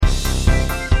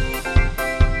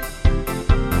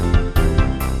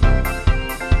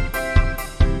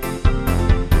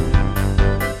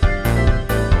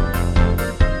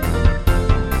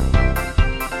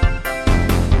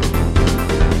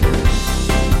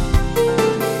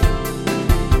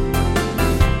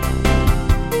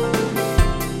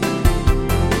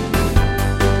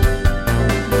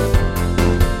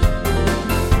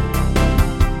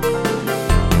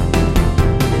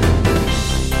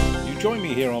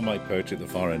on my perch at the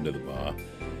far end of the bar,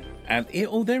 and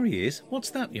there he is. What's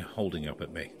that you're holding up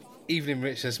at me? Evening,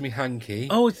 Rich. That's me hanky.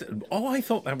 I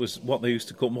thought that was what they used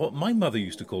to call, what my mother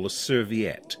used to call a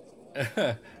serviette.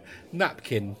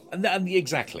 Napkin. And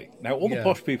exactly. Now, all the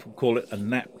posh people call it a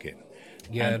napkin.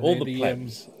 Yeah, and all the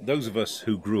plebs, those of us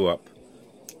who grew up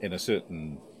in a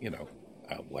certain,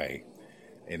 way,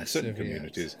 in certain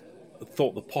communities,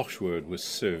 thought the posh word was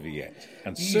serviette.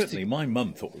 And certainly my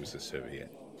mum thought it was a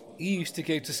serviette. You used to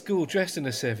go to school dressed in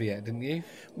a serviette, didn't you?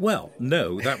 Well,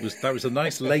 no, that was a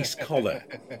nice lace collar,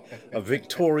 a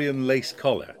Victorian lace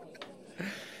collar,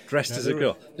 dressed as a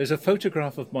girl. There's a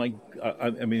photograph of my.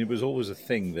 I mean, it was always a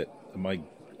thing that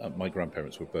my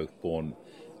grandparents were both born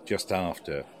just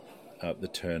after the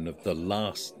turn of the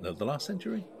last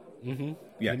century. Mm-hmm.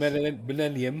 Yes. The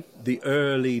millennium. The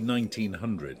early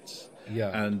 1900s.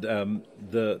 Yeah. And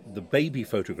the baby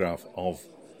photograph of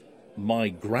my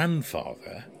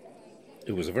grandfather,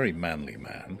 who was a very manly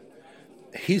man,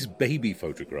 his baby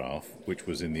photograph, which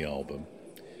was in the album,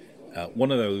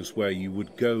 one of those where you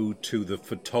would go to the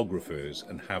photographers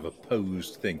and have a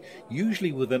posed thing,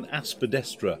 usually with an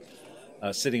aspidestra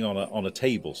sitting on a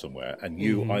table somewhere, and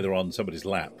you either on somebody's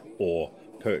lap or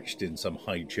perched in some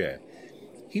high chair.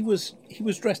 He was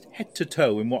dressed head to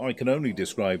toe in what I can only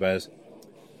describe as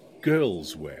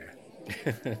girls' wear.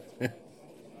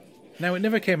 Now, it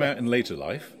never came out in later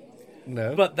life.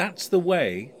 No. But that's the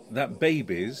way that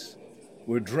babies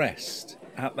were dressed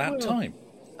at that time.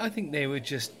 I think they were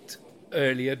just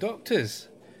early adopters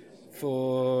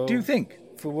for... Do you think?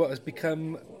 For what has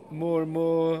become more and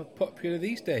more popular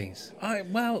these days. As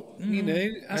and,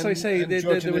 I say,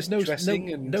 there was no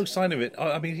sign of it.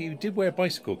 I mean, he did wear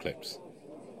bicycle clips.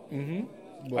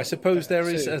 Mm-hmm. I suppose there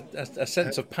is a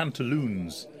sense of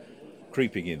pantaloons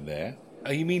creeping in there.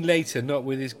 Oh, you mean later, not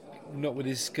with his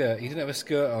skirt? He didn't have a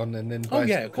skirt on and then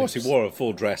bicycle of course clips. He wore a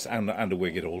full dress and a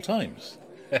wig at all times.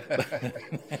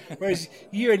 Whereas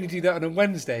you only do that on a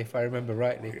Wednesday, if I remember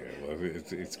rightly. Yeah, well,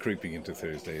 it's creeping into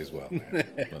Thursday as well.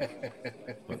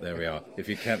 but there we are. If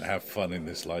you can't have fun in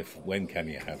this life, when can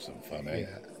you have some fun, eh?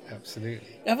 Yeah,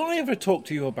 absolutely. Have I ever talked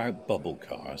to you about bubble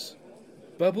cars?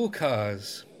 Bubble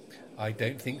cars? I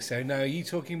don't think so. Now, are you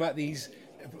talking about these?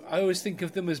 I always think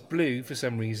of them as blue for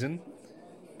some reason.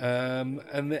 And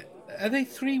are they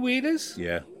three-wheelers?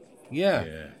 Yeah.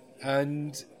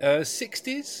 And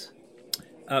 60s?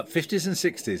 50s and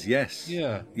 60s, yes.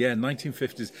 Yeah,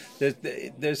 1950s.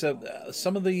 There's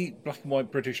some of the black and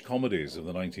white British comedies of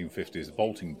the 1950s. The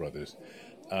Bolting Brothers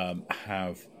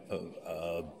have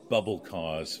bubble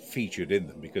cars featured in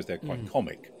them because they're quite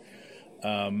comic.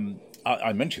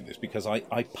 I mention this because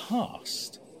I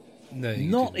passed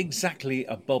not exactly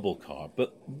a bubble car,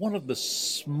 but one of the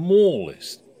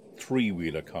smallest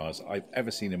three-wheeler cars I've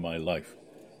ever seen in my life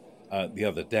the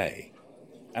other day.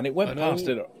 And it went past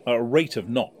at a rate of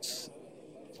knots.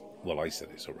 Well, I said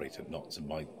it's a rate of knots, and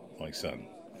my son,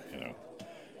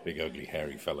 big ugly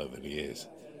hairy fellow that he is,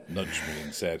 nudged me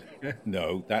and said,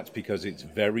 "No, that's because it's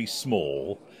very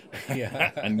small,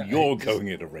 and you're going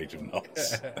at a rate of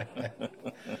knots."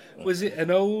 Was it an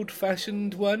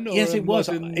old-fashioned one? Or yes, it was.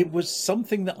 Modern... It was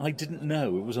something that I didn't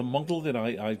know. It was a model that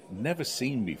I've never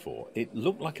seen before. It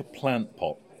looked like a plant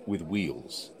pot with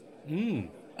wheels.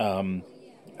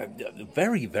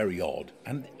 Very, very odd.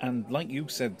 And like you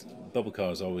said, bubble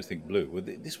cars, I always think blue. Well,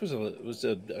 this was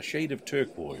a shade of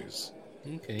turquoise.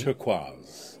 Okay.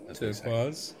 Turquoise.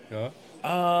 Turquoise, yeah.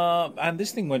 And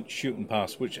this thing went shooting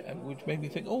past, which made me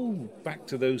think, back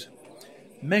to those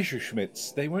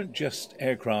Messerschmitts. They weren't just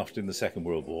aircraft in the Second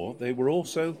World War. They were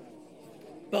also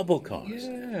bubble cars.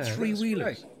 Yeah, three-wheelers.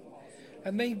 right.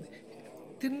 And they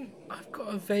didn't... I've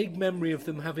got a vague memory of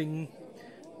them having,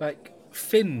 like,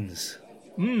 fins.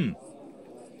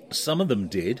 Some of them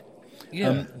did.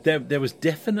 Yeah. There was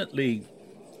definitely...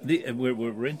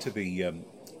 We're into the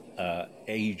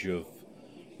age of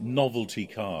novelty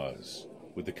cars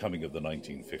with the coming of the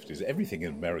 1950s. Everything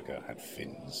in America had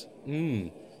fins.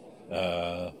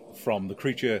 From the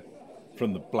creature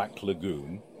from the Black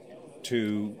Lagoon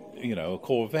to, a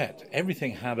Corvette.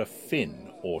 Everything had a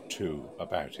fin or two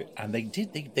about it. And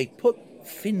they put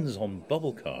fins on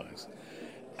bubble cars.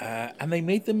 And they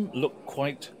made them look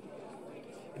quite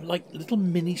like little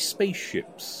mini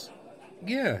spaceships.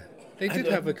 Yeah, they did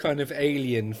have a kind of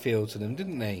alien feel to them,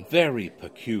 didn't they? Very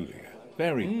peculiar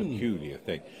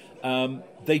thing.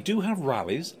 They do have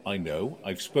rallies, I know.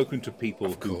 I've spoken to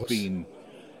people who've been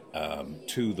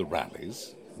to the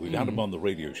rallies. We had them on the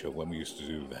radio show when we used to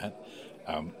do that.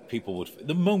 People would...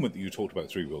 The moment that you talked about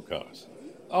three-wheel cars,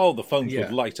 the phones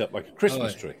would light up like a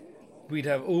Christmas tree. We'd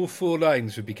have all 4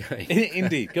 lines would be going.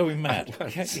 Indeed, going mad.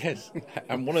 Yes.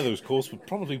 And one of those calls would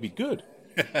probably be good.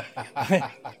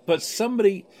 But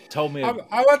somebody told me... I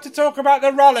want to talk about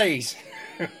the Rollies.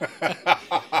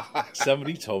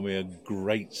 Somebody told me a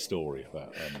great story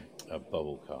about a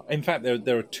bubble car. In fact,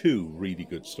 there are 2 really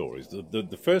good stories.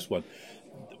 The first one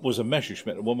was a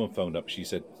Messerschmitt. A woman phoned up. She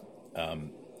said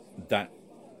that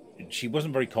she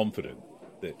wasn't very confident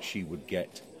that she would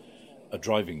get a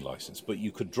driving license, but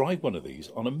you could drive one of these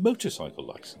on a motorcycle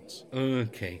license.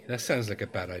 Okay, that sounds like a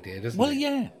bad idea, doesn't it? Well,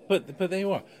 yeah, but there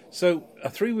you are. So a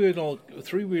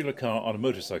three-wheeler car on a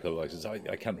motorcycle license. I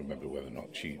can't remember whether or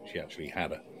not she actually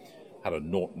had a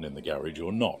Norton in the garage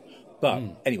or not. But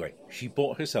anyway, she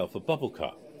bought herself a bubble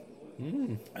car.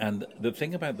 And the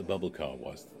thing about the bubble car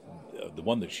was, the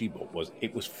one that she bought was,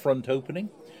 it was front opening.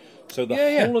 So the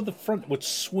whole of the front would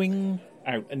swing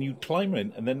out and you'd climb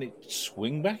in and then it'd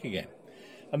swing back again.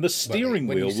 And the steering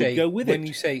wheel would go with it. When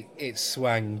you say it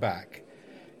swung back,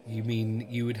 you mean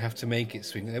you would have to make it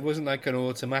swing. It wasn't like an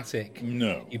automatic.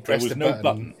 No, you press there was the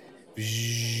button.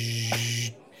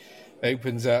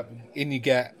 Opens up, in you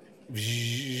get,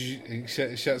 it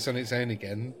shuts on its own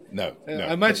again. No.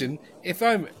 Imagine,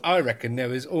 I reckon there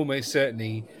was almost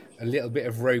certainly a little bit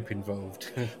of rope involved.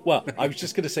 Well, I was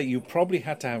just going to say you probably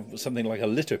had to have something like a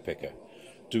litter picker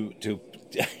to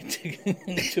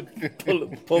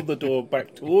pull the door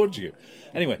back towards you.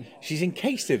 Anyway, she's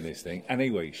encased in this thing. And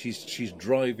anyway, she's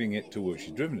driving it to work.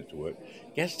 She's driven it to work.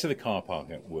 Gets to the car park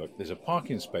at work. There's a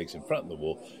parking space in front of the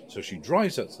wall. So she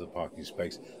drives up to the parking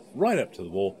space, right up to the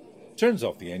wall, turns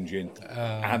off the engine,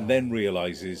 and then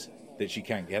realizes that she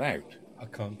can't get out. I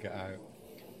can't get out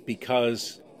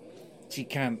because she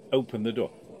can't open the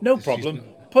door. No problem.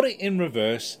 Put it in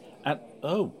reverse, and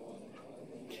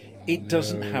it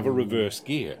doesn't have a reverse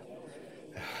gear.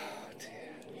 Oh,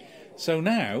 dear. So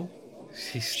now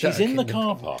she's in the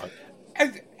car park.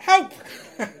 Help!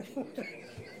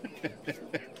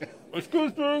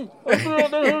 Excuse me.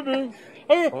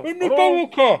 I'm in the bubble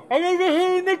car. I'm over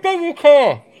here in the bubble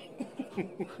car.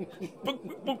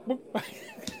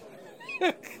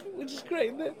 Which is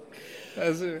great, isn't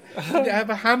it? Did it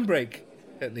have a handbrake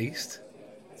at least?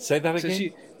 Say that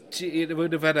again. So she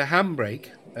would have had a handbrake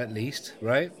at least,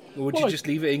 right? Or would you just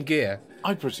leave it in gear?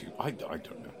 I presume. I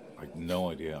don't know. I have no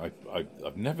idea.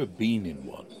 I've never been in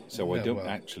one, so I don't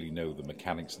actually know the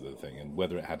mechanics of the thing and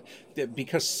whether it had,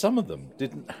 because some of them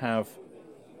didn't have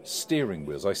steering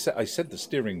wheels. I said the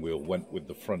steering wheel went with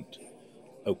the front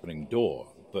opening door,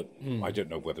 but I don't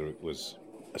know whether it was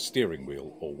a steering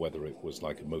wheel or whether it was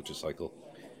like a motorcycle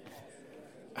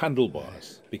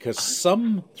handlebars, because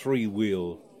some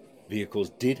three-wheel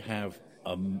vehicles did have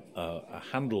a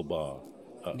handlebar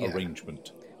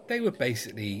arrangement. They were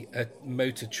basically a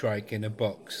motor trike in a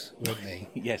box, weren't they?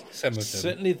 Yes, some of them.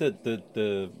 Certainly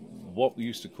the what we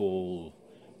used to call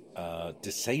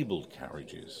disabled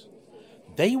carriages,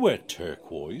 they were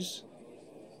turquoise,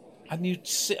 and you'd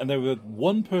sit, and they were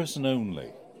one person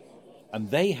only, and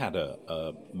they had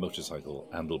a motorcycle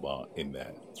handlebar in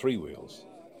there, 3 wheels.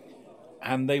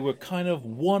 And they were kind of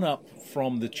one up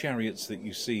from the chariots that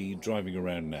you see driving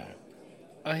around now.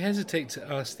 I hesitate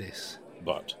to ask this,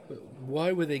 but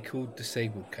why were they called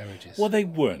disabled carriages? Well, they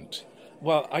weren't.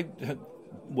 Well,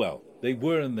 they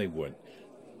were and they weren't.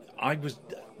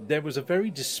 There was a very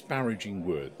disparaging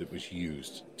word that was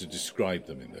used to describe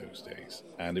them in those days,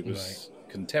 and it was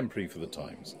contemporary for the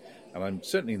times. And I'm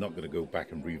certainly not going to go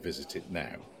back and revisit it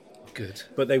now. Good.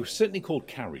 But they were certainly called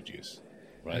carriages.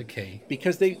 Right? Okay.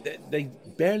 Because they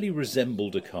barely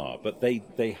resembled a car, but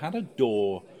they had a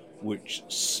door which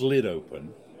slid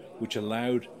open, which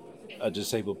allowed a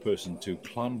disabled person to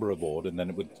clamber aboard, and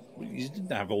then you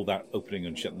didn't have all that opening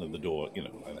and shutting of the door, like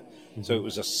that. Mm-hmm. So it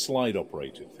was a slide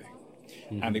operated thing.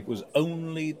 Mm-hmm. And it was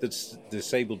only the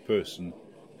disabled person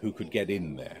who could get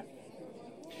in there.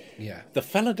 Yeah. The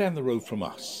fella down the road from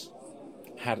us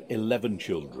had 11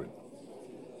 children.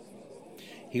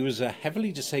 He was a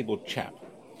heavily disabled chap,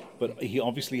 but he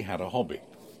obviously had a hobby.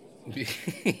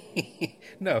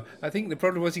 No, I think the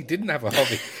problem was he didn't have a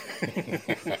hobby.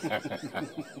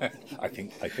 I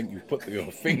think you put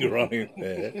your finger on it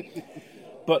there.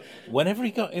 But whenever he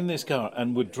got in this car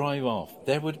and would drive off,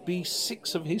 there would be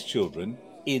 6 of his children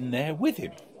in there with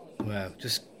him. Wow,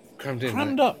 just crammed in.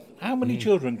 Crammed up. How many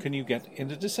children can you get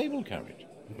in a disabled carriage?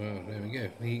 Well, there we go.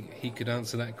 He could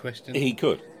answer that question. He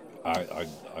could. I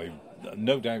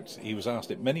no doubt he was asked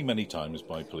it many, many times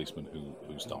by policemen who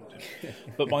stopped him.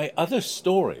 But my other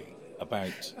story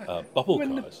about bubble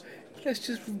cars...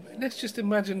 Let's just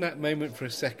imagine that moment for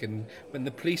a second when the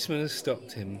policeman has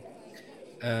stopped him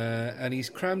and he's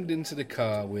crammed into the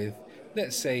car with,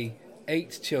 let's say,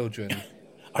 8 children.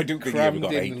 I don't think he ever got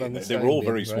Crammed in 8 in there. They alongside were all him,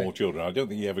 very right? small children. I don't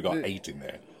think he ever got 8 in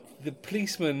there. The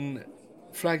policeman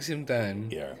flags him down,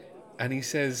 Yeah. and he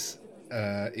says,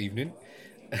 "Evening.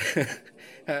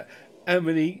 How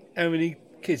many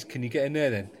kids can you get in there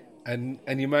then?"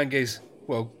 And your man goes,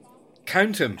 "Well,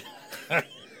 count them.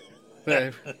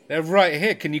 they're right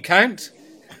here. Can you count?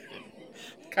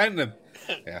 Count them."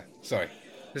 Yeah. Sorry.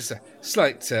 Just a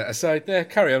slight aside there.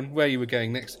 Carry on. Where you were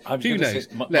going next? I was Who gonna knows?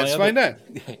 say, my Let's other- find out.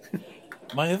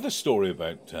 My other story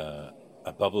about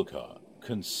a bubble car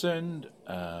concerned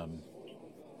a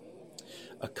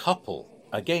couple.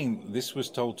 Again, this was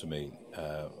told to me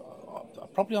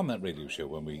probably on that radio show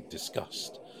when we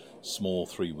discussed small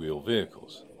 3-wheel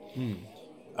vehicles.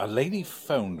 A lady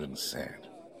phoned and said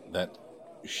that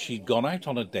she'd gone out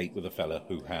on a date with a fella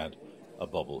who had a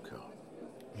bubble car.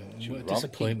 She What a was rather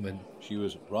disappointment. She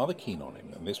was rather keen on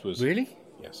him, and this was Really?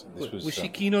 yes. This was. Was she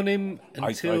keen on him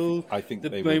until I think the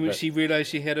they were moment ve- she realised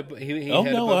she had he Oh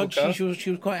had a no! bubble car? She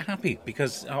was quite happy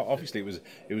because obviously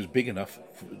it was big enough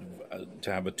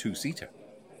to have a 2-seater.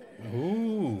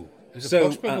 Ooh, it was a So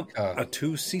posh bubble car. a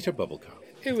 2-seater bubble car.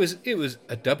 It was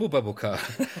a double bubble car.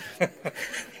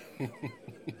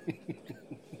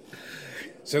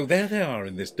 So there they are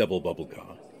in this double bubble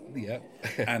car, Yeah.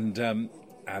 and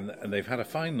they've had a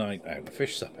fine night out, a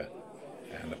fish supper,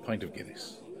 and a pint of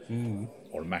Guinness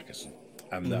or a Mackerson,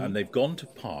 and they've gone to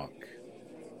park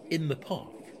in the park.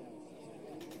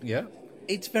 Yeah.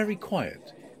 It's very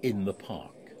quiet in the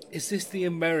park. Is this the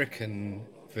American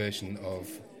version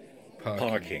of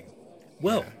parking?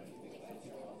 Well,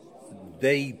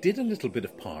 they did a little bit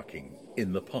of parking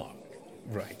in the park,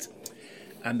 Right.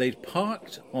 and they'd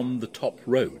parked on the top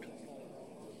road.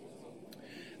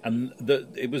 And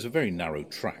it was a very narrow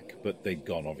track, but they'd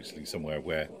gone obviously somewhere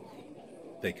where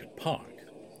they could park.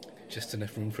 Just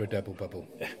enough room for a double bubble.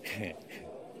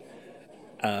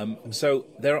 So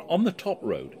they're on the top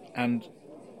road, and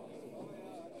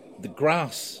the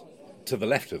grass to the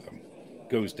left of them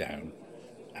goes down,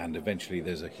 and eventually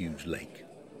there's a huge lake.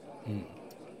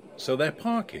 So they're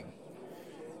parking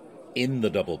in the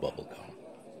double bubble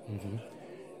car,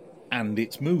 and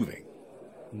it's moving.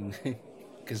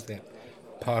 Because they're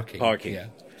parking. Parking. Yeah.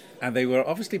 And they were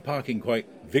obviously parking quite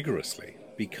vigorously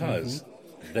because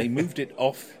they moved it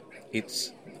off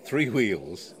its 3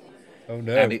 wheels, Oh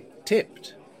no. and it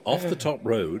tipped off the top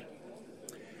road,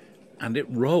 and it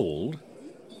rolled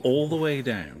all the way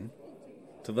down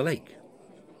to the lake.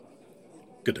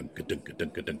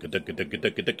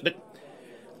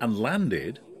 And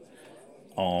landed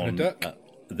on A duck?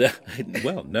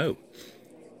 well, no,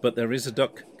 but there is a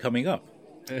duck coming up,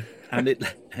 and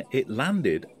it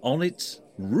landed on its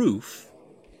roof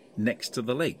next to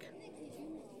the lake.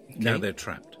 Now they're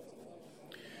trapped.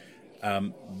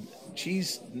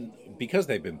 She's, because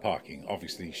they've been parking,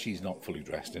 obviously she's not fully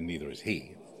dressed, and neither is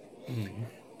he.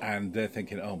 And they're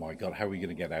thinking, oh my God, how are we going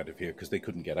to get out of here? Because they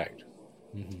couldn't get out.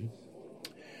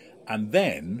 And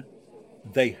then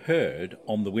they heard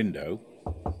on the window,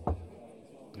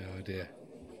 Oh dear.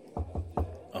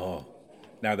 oh,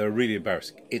 now they're really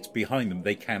embarrassed. It's behind them.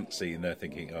 They can't see, and they're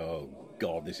thinking, oh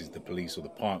God, this is the police or the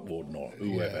park warden or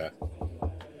whoever.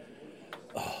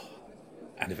 Oh,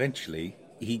 and eventually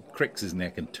he cricks his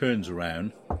neck and turns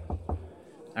around,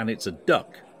 and it's a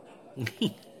duck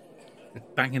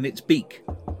banging its beak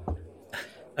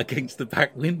against the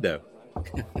back window.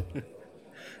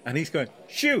 And he's going,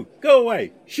 shoo, go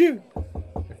away, shoo.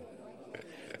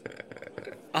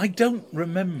 I don't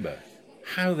remember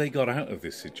how they got out of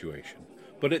this situation,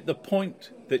 but at the point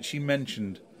that she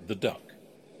mentioned the duck,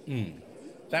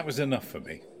 that was enough for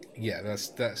me. Yeah, that's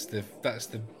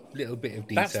the little bit of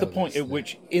detail. That's the point at the-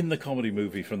 which, in the comedy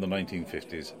movie from the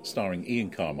 1950s, starring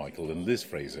Ian Carmichael and Liz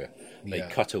Fraser, they Yeah.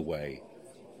 cut away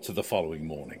to the following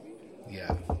morning.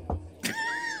 Yeah.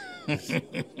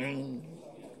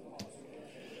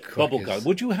 Bubble Crackers. car.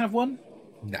 Would you have one?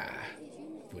 Nah.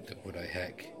 Would I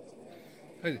heck?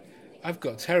 I've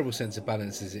got a terrible sense of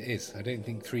balance as it is. I don't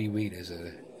think 3-wheelers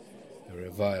are a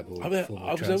viable form of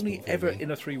I was transport only for ever me.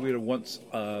 in a 3-wheeler once.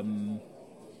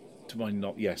 To my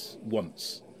not, yes,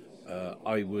 once.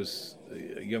 I was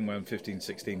a young man, 15,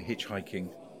 16, hitchhiking,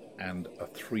 and a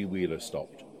 3-wheeler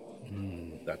stopped.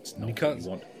 That's not You what can't- you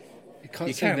want. You can't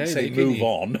You say can't no, say though, can move you?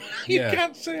 on. You Yeah.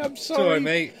 can't say I'm It's sorry. all right,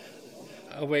 mate.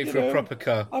 I'll wait You for know, a proper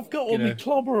car. I've got you all my know.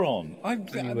 clobber on.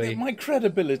 Anyway. My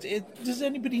credibility. Does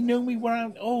anybody know me where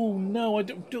I'm? Oh no, I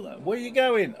don't do that. Where are you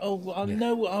going? Oh, I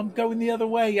know I'm going the other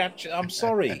way. Actually, I'm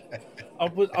sorry. I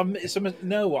wasn't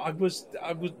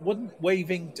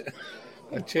waving.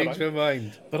 I changed my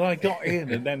mind. But I got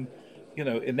in, and then,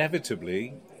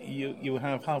 inevitably, you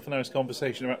have half an hour's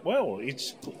conversation about, well,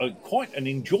 it's quite an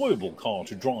enjoyable car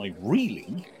to drive,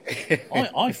 really.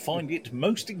 I find it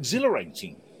most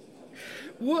exhilarating.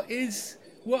 What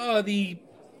are the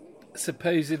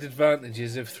supposed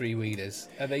advantages of three-wheelers?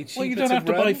 Are they cheaper Well, you don't have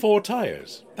to run? buy 4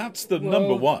 tyres. That's the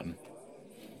number one.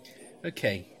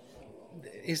 Okay.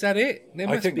 Is that it? There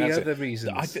must be other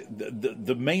reasons.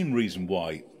 The main reason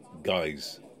why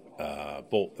guys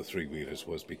bought the three-wheelers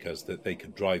was because that they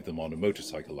could drive them on a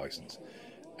motorcycle license.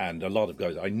 And I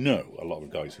know a lot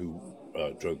of guys who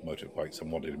drove motorbikes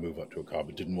and wanted to move up to a car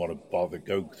but didn't want to bother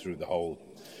go through the whole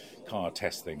car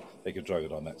test thing. They could drive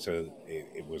it on that. So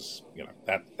it was,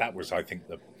 that was, I think,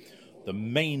 the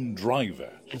main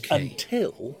driver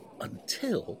until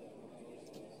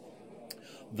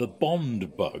the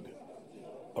Bond bug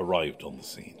arrived on the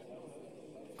scene.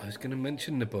 I was going to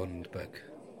mention the Bond bug.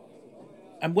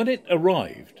 And when it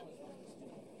arrived,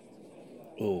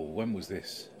 when was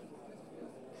this?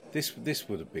 This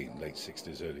would have been late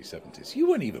 60s, early 70s. You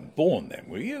weren't even born then,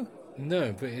 were you?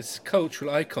 No, but it's a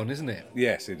cultural icon, isn't it?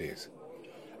 Yes, it is.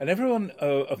 And everyone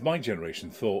of my generation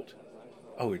thought,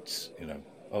 this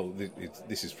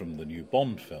is from the new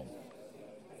Bond film.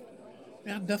 It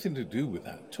had nothing to do with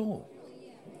that at all.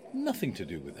 Nothing to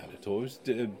do with that at all.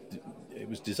 It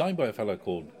was designed by a fellow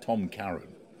called Tom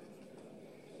Caron,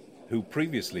 who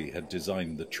previously had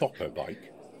designed the chopper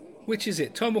bike. Which is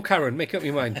it, Tom or Karen? Make up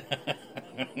your mind.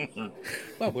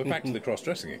 Well, we're back to the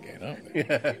cross-dressing again, aren't we?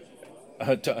 Yeah.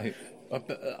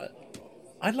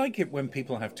 I like it when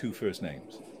people have 2 first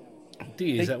names. Do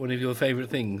you? Is that one of your favourite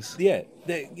things? Yeah,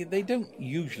 they don't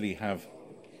usually have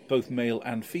both male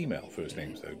and female first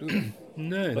names, though, do they?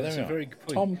 No, But that's there a we are. very good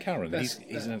point. Tom Caron,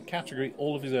 he's in a category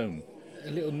all of his own. A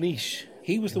little niche.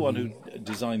 He was the one who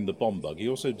designed the bomb bug. He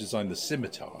also designed the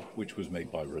Scimitar, which was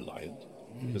made by Reliant,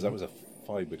 because that was a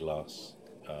fiberglass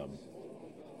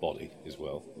body as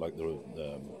well, like the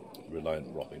Reliant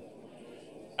Robin.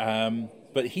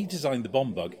 But he designed the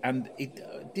bomb bug, and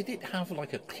did it have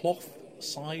like a cloth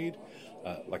side,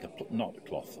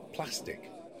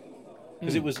 plastic?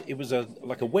 Because it was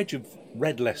like a wedge of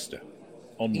red Leicester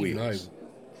on wheels.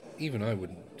 Even I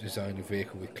wouldn't design a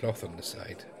vehicle with cloth on the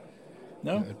side.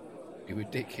 No, That would be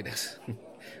ridiculous.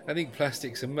 I think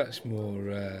plastics are much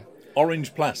more.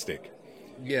 Orange plastic.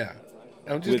 Yeah,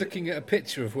 I'm just looking at a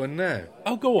picture of one now.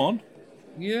 Oh, go on.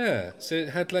 Yeah, so it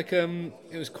had like it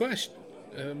was quite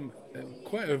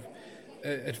a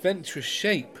adventurous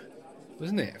shape,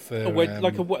 wasn't it? For A wedge,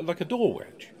 like a door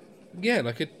wedge. yeah,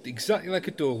 exactly like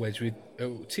a door wedge with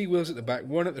 2 wheels at the back,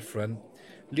 1 at the front,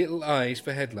 little eyes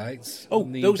for headlights. Oh,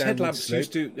 on the those downward headlamps slope.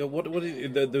 used to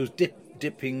those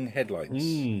dipping headlights.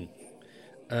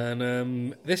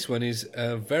 And this one is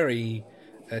a very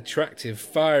attractive,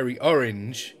 fiery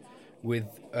orange with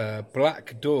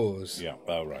black doors. Yeah.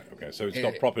 Oh, right. Okay. So it's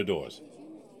got proper doors.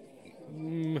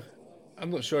 I'm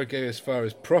not sure I'd go as far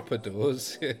as proper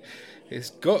doors. It's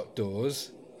got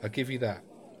doors. I'll give you that.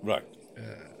 Right.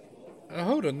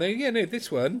 Hold on. No,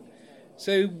 this one.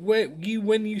 So when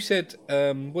you said,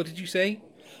 what did you say?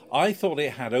 I thought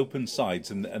it had open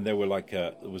sides, and there were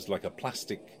there was like a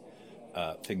plastic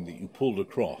thing that you pulled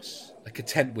across. Like a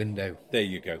tent window. There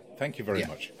you go. Thank you very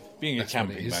much. Being a That's what it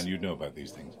camping is. man, you know about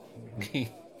these things.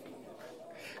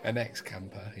 An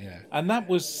ex-camper, yeah. And that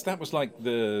was like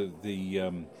the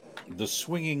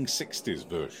swinging 60s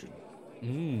version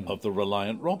of the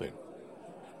Reliant Robin.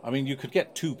 I mean, you could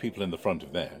get 2 people in the front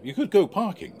of there. You could go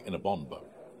parking in a Bond bug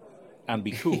and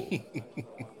be cool.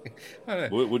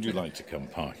 Would you like to come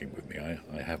parking with me?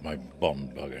 I have my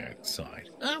Bond bug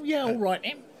outside. Oh, yeah, all right,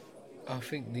 then. I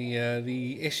think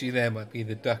the issue there might be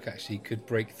the duck actually could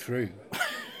break through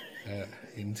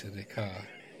into the car.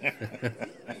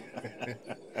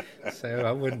 So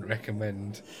I wouldn't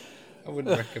recommend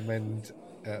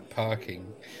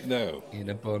parking No. in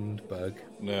a Bond bug.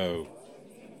 No.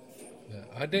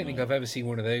 I don't think I've ever seen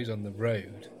one of those on the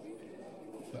road,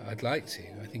 but I'd like to.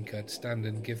 I think I'd stand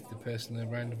and give the person a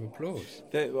round of applause.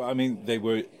 They were, I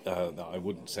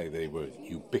wouldn't say they were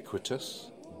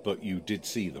ubiquitous, but you did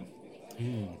see them.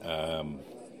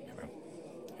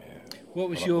 What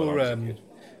was When I was a kid.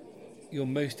 your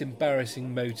most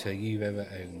embarrassing motor you've ever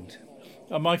owned?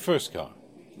 My first car,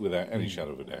 without any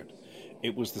shadow of a doubt.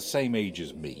 It was the same age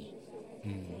as me.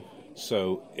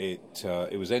 So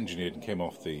it was engineered and came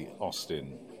off the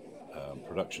Austin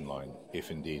production line, if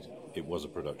indeed it was a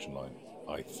production line.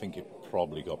 I think it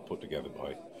probably got put together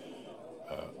by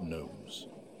gnomes.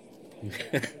 In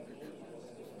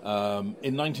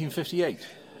 1958.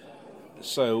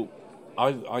 So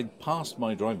I passed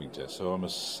my driving test, so I'm a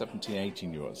 17,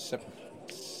 18-year-old.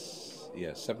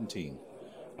 17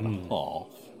 and a half.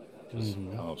 because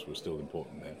cars were still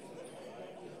important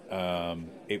there.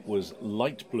 It was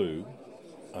light blue,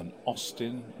 an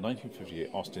Austin, 1958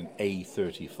 Austin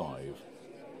A35,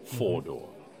 four-door.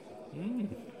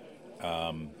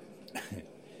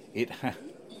 It had...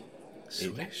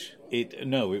 Swish.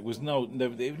 No, it was no.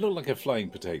 It looked like a flying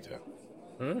potato.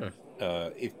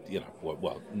 If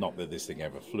well, not that this thing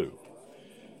ever flew.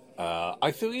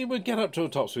 I thought it would get up to a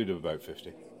top speed of about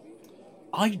 50.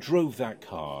 I drove that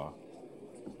car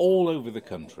all over the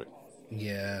country.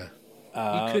 Yeah.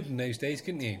 You could in those days,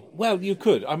 couldn't you? Well, you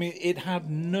could. I mean, it had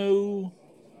no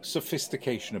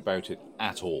sophistication about it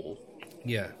at all.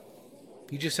 Yeah.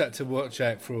 You just had to watch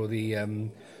out for all the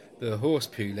horse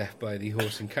poo left by the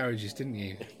horse and carriages, didn't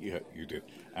you? Yeah, you did.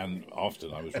 And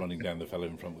often I was running down the fellow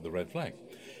in front with the red flag.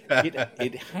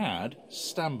 It had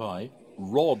standby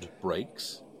rod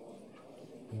brakes.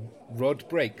 Rod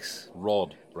brakes.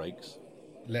 Rod brakes.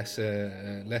 Less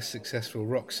successful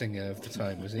rock singer of the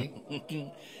time, was he?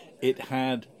 It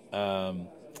had the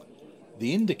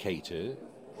indicator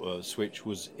switch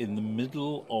was in the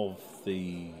middle of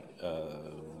the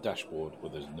dashboard.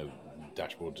 Well, there's no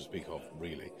dashboard to speak of,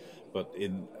 really. But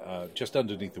in just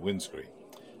underneath the windscreen,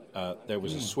 there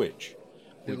was a switch.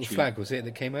 Little flag, was it,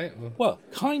 that came out? Or? Well,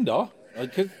 kind of.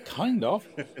 Kind of.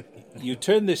 You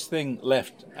turn this thing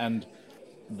left and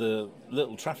the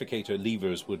little trafficator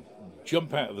levers would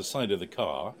jump out of the side of the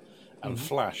car and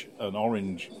flash an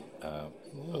orange...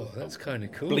 that's kind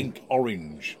of cool. Blink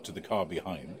orange to the car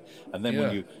behind. And then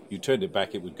when you turned it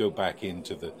back, it would go back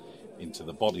into the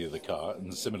body of the car,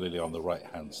 and similarly on the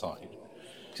right-hand side.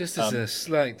 Just as a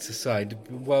slight aside,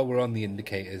 while we're on the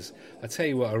indicators, I'll tell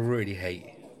you what I really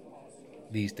hate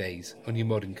these days on your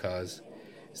modern cars.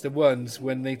 It's the ones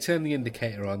when they turn the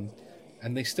indicator on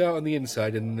and they start on the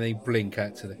inside and they blink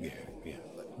out to the... Yeah.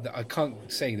 I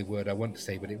can't say the word I want to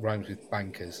say, but it rhymes with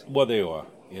bankers. Well, they are.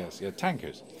 Yes,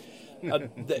 tankers.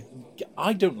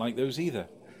 I don't like those either.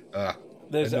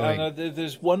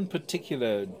 There's one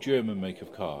particular German make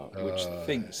of car which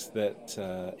thinks that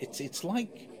it's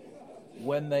like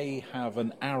when they have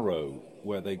an arrow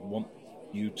where they want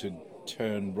you to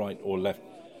turn right or left,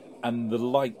 and the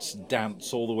lights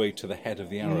dance all the way to the head of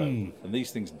the arrow, and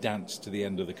these things dance to the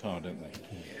end of the car, don't they?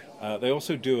 They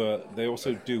also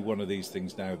do one of these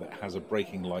things now that has a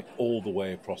braking light all the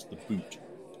way across the boot.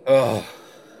 Oh,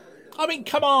 I mean,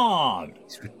 come on!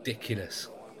 it's ridiculous.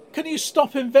 Can you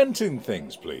stop inventing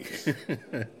things, please?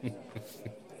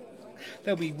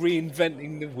 They'll be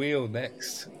reinventing the wheel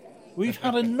next. We've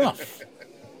had enough.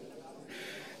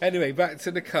 Anyway, back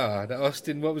to the car. The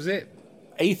Austin, what was it?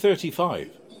 A35.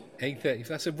 A30.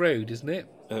 That's a road, isn't it?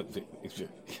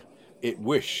 It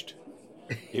wished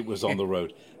it was on the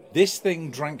road. This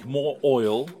thing drank more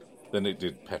oil than it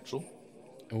did petrol.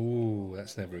 Oh,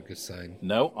 that's never a good sign.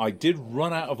 No, I did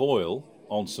run out of oil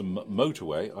on some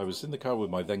motorway. I was in the car with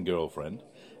my then girlfriend,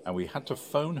 and we had to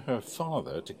phone her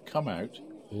father to come out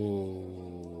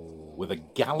with a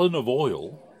gallon of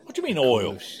oil. What do you mean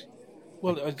oil?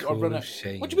 Well, I run out.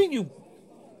 What do you mean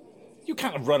you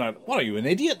can't have run out? What are you, an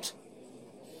idiot?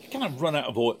 You can't have run out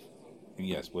of oil.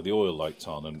 Yes, well, the oil light's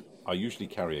on, and I usually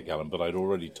carry a gallon, but I'd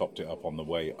already topped it up on the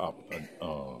way up. And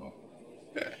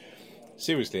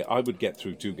seriously, I would get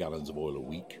through 2 gallons of oil a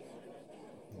week.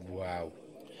 Wow.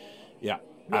 Yeah,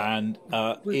 and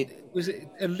was it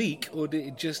a leak, or did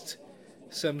it just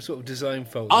some sort of design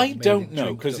fault? I don't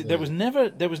know, because there was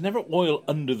never oil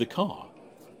under the car.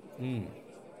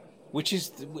 Which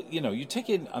is, you take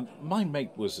in. My mate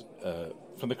was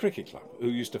from the cricket club who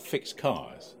used to fix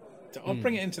cars. So I'll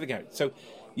bring it into the garage. So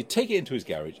you take it into his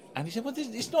garage, and he said, "Well,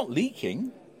 it's not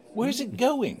leaking. Where's it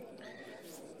going?"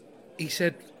 He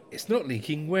said, "It's not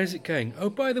leaking. Where's it going? Oh,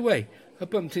 by the way, I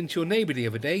bumped into your neighbour the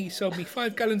other day. He sold me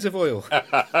 5 gallons of oil."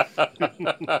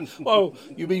 Oh,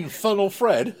 you mean Funnel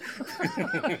Fred?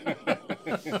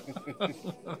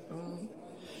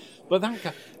 But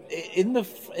that in the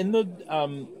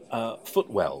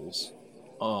footwells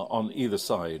on either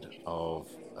side of.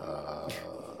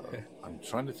 I'm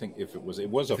trying to think if it was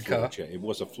a floor change. It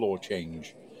was a floor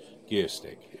change gear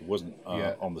stick. It wasn't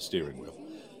on the steering wheel.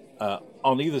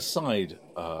 On either side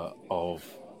of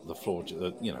the floor,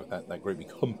 that great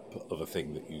big hump of a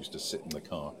thing that used to sit in the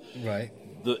car. Right.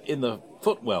 In the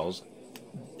footwells,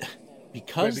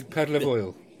 because great big puddle of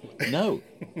oil. No,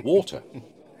 water.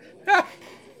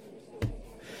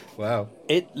 Wow.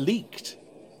 It leaked.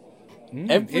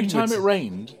 Every time it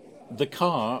rained, the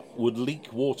car would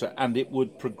leak water, and it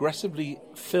would progressively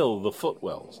fill the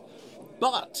footwells.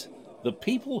 But the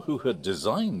people who had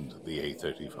designed the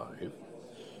A35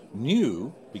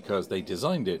 knew, because they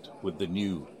designed it with the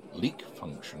new leak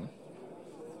function,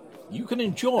 you can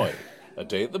enjoy a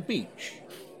day at the beach,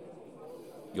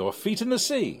 your feet in the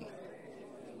sea,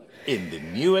 in the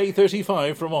new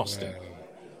A35 from Austin. Wow.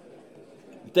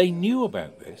 They knew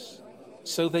about this,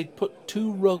 so they put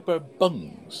 2 rubber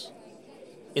bungs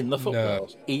in the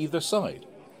footrails, either side.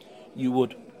 You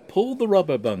would pull the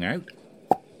rubber bung out,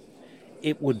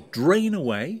 it would drain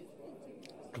away,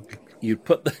 you'd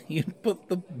put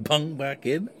the bung back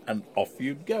in, and off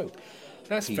you'd go.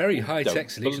 That's People very high-tech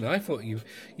don't solution. I thought you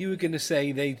were going to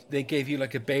say they gave you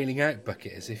like a bailing out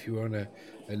bucket as if you were on a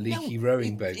leaky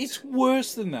rowing boat. It's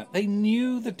worse than that. They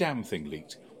knew the damn thing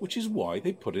leaked, which is why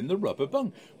they put in the rubber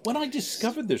bung. When I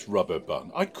discovered this rubber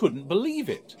bung, I couldn't believe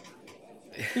it.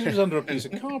 Because it was under a piece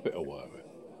of carpet or whatever.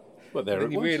 But there it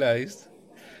was. You realised.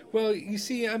 Well, you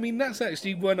see, I mean, that's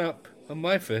actually one up on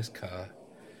my first car,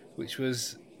 which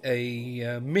was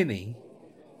a Mini,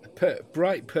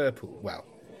 bright purple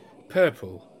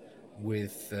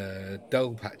with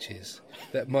dull patches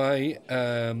that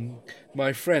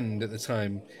my friend at the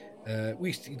time, I don't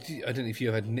know if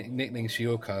you had nicknames for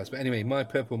your cars, but anyway, my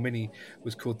purple Mini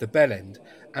was called the Bell End,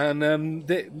 and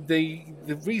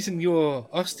the reason your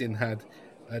Austin had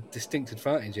a distinct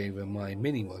advantage over my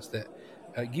Mini was that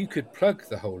you could plug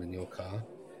the hole in your car,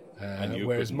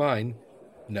 whereas couldn't. Mine,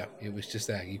 no, it was just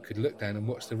there. You could look down and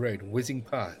watch the road whizzing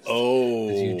past as Oh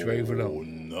you drove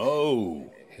along.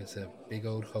 no! It was a big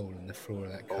old hole in the floor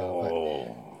of that car.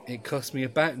 Oh, But it cost me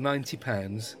about £90,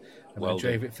 and Well I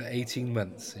drove it for 18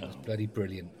 months. It was bloody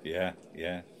brilliant. yeah.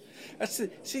 That's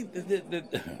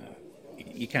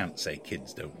you can't say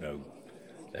kids don't know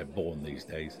they're born these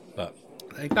days, but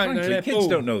They don't know frankly, they're kids born.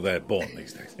 don't know they're born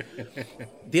these days.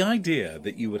 The idea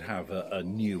that you would have a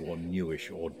new or newish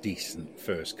or decent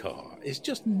first car is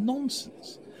just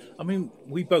nonsense. I mean,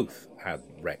 we both had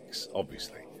wrecks,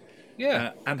 obviously.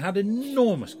 Yeah. And had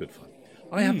enormous good fun.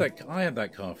 I had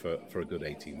that car for a good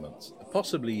 18 months,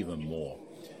 possibly even more.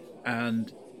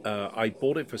 And I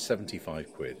bought it for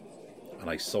 75 quid, and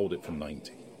I sold it for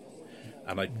 90.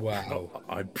 And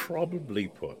I probably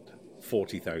put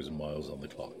 40,000 miles on the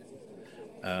clock.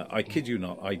 I kid you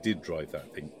not, I did drive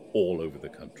that thing all over the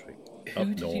country.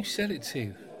 Who did you sell it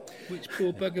to? Which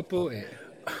poor bugger bought it?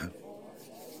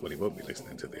 Well, he won't be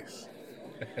listening to this.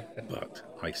 But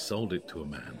I sold it to a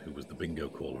man who was the bingo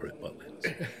caller at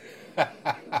Butlins.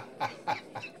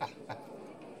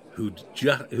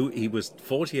 who he was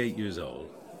 48 years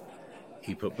old.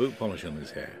 He put boot polish on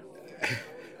his hair,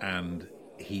 and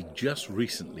he just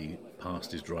recently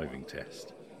passed his driving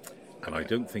test. And I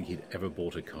don't think he'd ever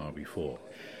bought a car before.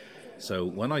 So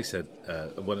when I said, I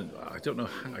don't know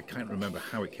how, I can't remember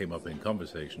how it came up in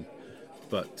conversation,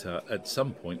 but at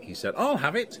some point he said, "I'll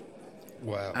have it."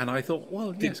 Wow. And I thought,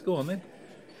 well, yes, go on then.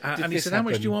 And he this said, how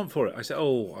much do happen- you want for it? I said,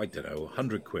 oh, I don't know,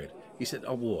 100 quid. He said,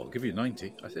 oh, well, I'll give you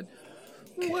 90. I said,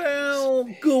 well,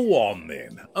 go on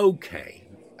then. Okay.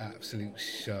 Absolute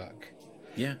shark.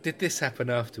 Yeah. Did this happen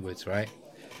afterwards, right?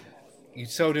 You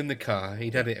sold him the car.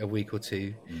 He'd had it a week or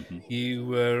two. Mm-hmm. You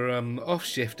were off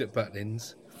shift at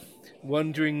Butlins,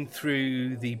 wandering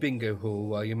through the bingo hall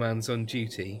while your man's on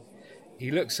duty. He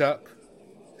looks up,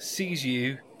 sees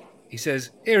you. He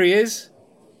says, here he is.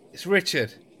 It's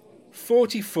Richard.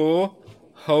 44,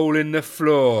 hole in the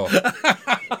floor.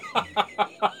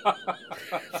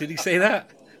 Did he say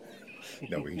that?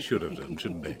 No, he should have done,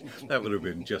 shouldn't he? That would have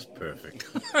been just perfect.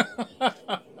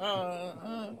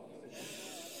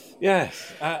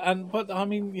 Yes. But I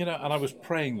mean, and I was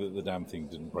praying that the damn thing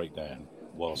didn't break down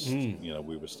whilst,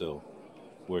 we were still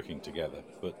working together.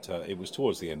 But it was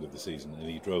towards the end of the season and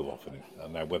he drove off in it.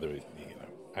 And now whether it,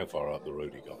 how far up the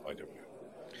road he got, I don't know.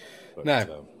 But,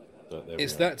 Now, but there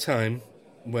it's we are. that time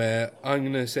where I'm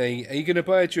going to say, are you going to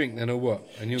buy a drink then or what?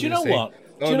 And you're Do you going know to say, what?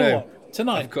 oh Do you know no, what?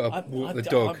 Tonight, I've got to walk the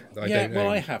dog. that I don't well,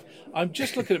 own. I have. I'm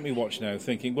just looking at my watch now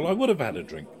thinking, well, I would have had a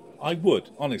drink. I would,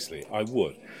 honestly, I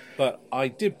would. But I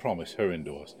did promise her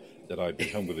indoors that I'd be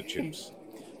home with the chips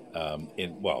 5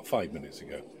 minutes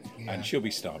ago. Yeah. And she'll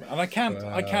be starving. And I can't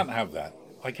have that.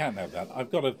 I can't have that.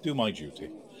 I've got to do my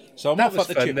duty. So I'm That off was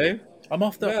at the fun, chippy. though. I'm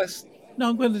off the... Yes. No,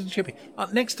 I'm going to the chippy.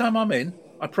 Next time I'm in,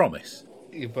 I promise,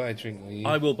 You buy a drink, will you?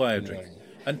 I will buy a No. drink.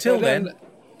 Until Well, then...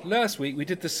 last week we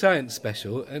did the science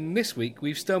special, and this week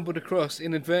we've stumbled across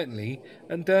inadvertently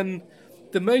and done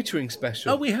the motoring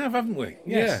special. Oh, we have, haven't we?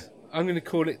 Yes. Yeah, I'm going to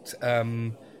call it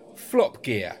flop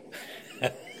gear.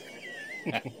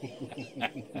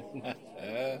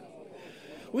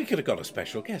 We could have got a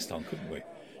special guest on, couldn't we?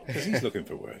 Because he's looking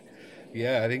for work.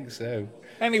 Yeah, I think so.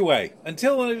 Anyway,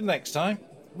 until next time,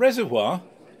 Reservoir.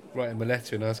 Write him a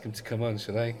letter and ask him to come on,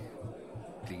 shall I?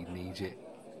 Do you need it?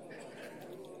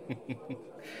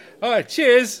 All right,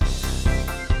 cheers.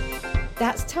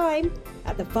 That's time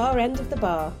at the far end of the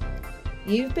bar.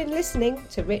 You've been listening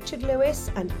to Richard Lewis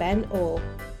and Ben Orr.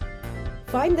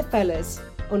 Find the fellas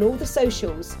on all the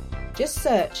socials. Just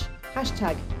search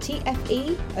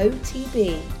 #TFEOTB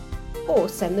or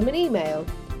send them an email.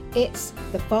 It's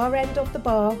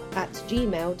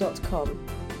thefarendofthebar@gmail.com.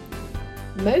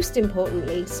 Most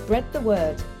importantly, spread the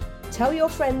word. Tell your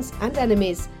friends and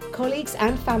enemies, colleagues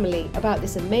and family about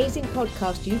this amazing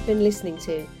podcast you've been listening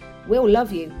to. We'll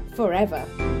love you forever.